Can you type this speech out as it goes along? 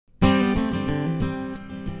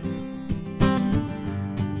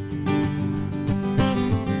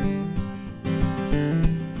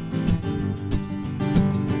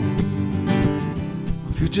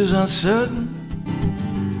future's uncertain,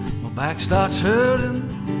 my back starts hurting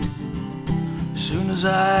as soon as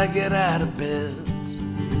I get out of bed.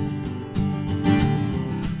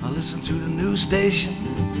 I listen to the news station,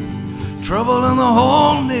 trouble in the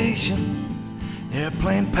whole nation.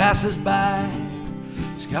 Airplane passes by,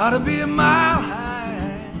 it's gotta be a mile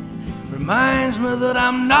high. Reminds me that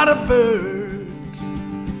I'm not a bird,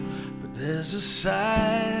 but there's a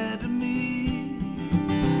side to me,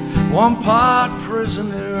 one part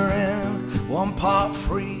prisoner and one part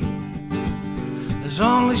free. There's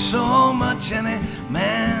only so much any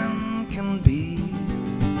man can be.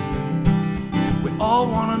 We all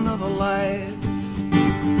want another life,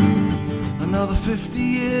 another 50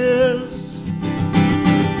 years,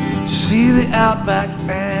 to see the outback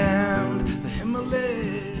and the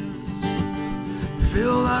Himalayas,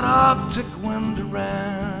 feel that Arctic wind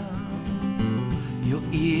around your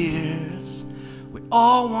ears. We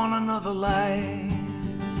all want another life,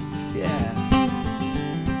 yeah.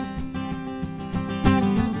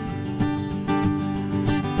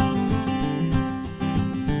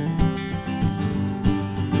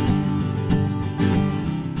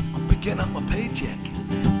 I'm picking up my paycheck,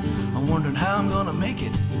 I'm wondering how I'm gonna make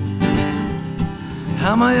it.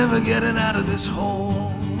 How am I ever getting out of this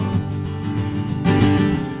hole?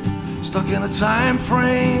 Stuck in a time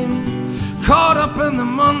frame, caught up in the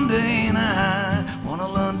mundane. I wanna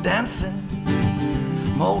learn dancing,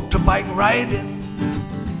 motorbike riding,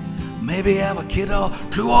 maybe have a kid or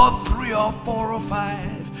two or three or four or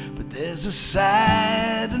five. But there's a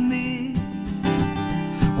side to me,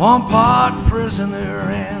 one part prisoner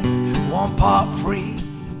and one part free.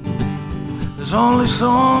 There's only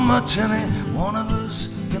so much any one of us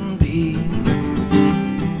can be.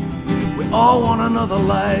 We all want another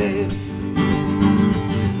life,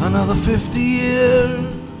 another 50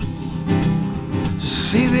 years, to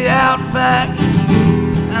see the outback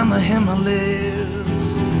and the Himalayas,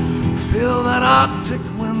 feel that Arctic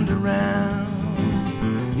wind around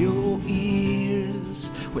your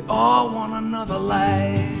ears. We all want another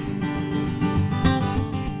life.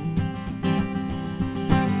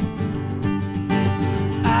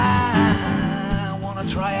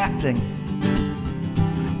 Try acting,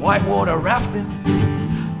 whitewater rafting,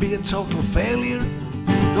 be a total failure,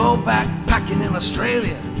 go backpacking in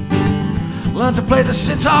Australia, learn to play the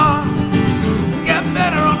sitar, get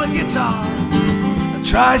better on the guitar, and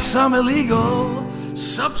try some illegal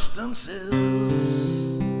substances.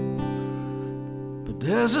 But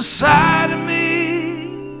there's a side of me,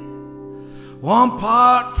 one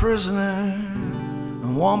part prisoner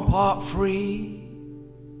and one part free.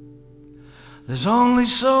 There's only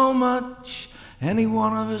so much any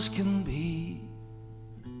one of us can be.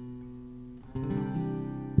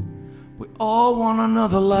 We all want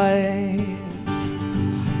another life,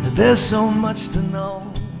 and there's so much to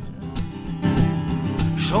know,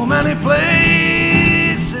 so many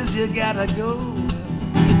places you gotta go.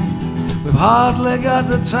 We've hardly got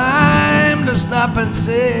the time to stop and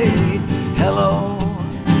say hello.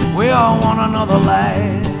 We all want another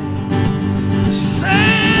life,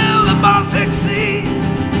 sail the Baltic Sea,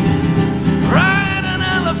 ride an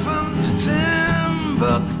elephant to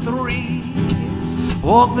Timbuktu,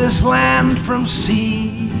 walk this land from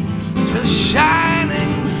sea to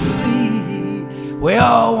shining sea. We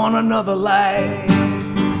all want another life.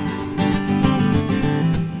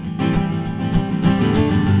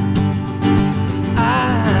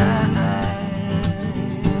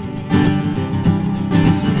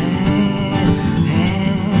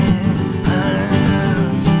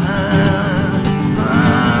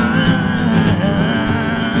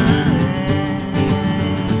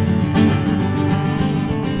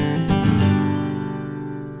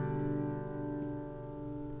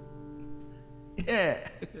 Yeah,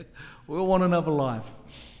 we all want another life.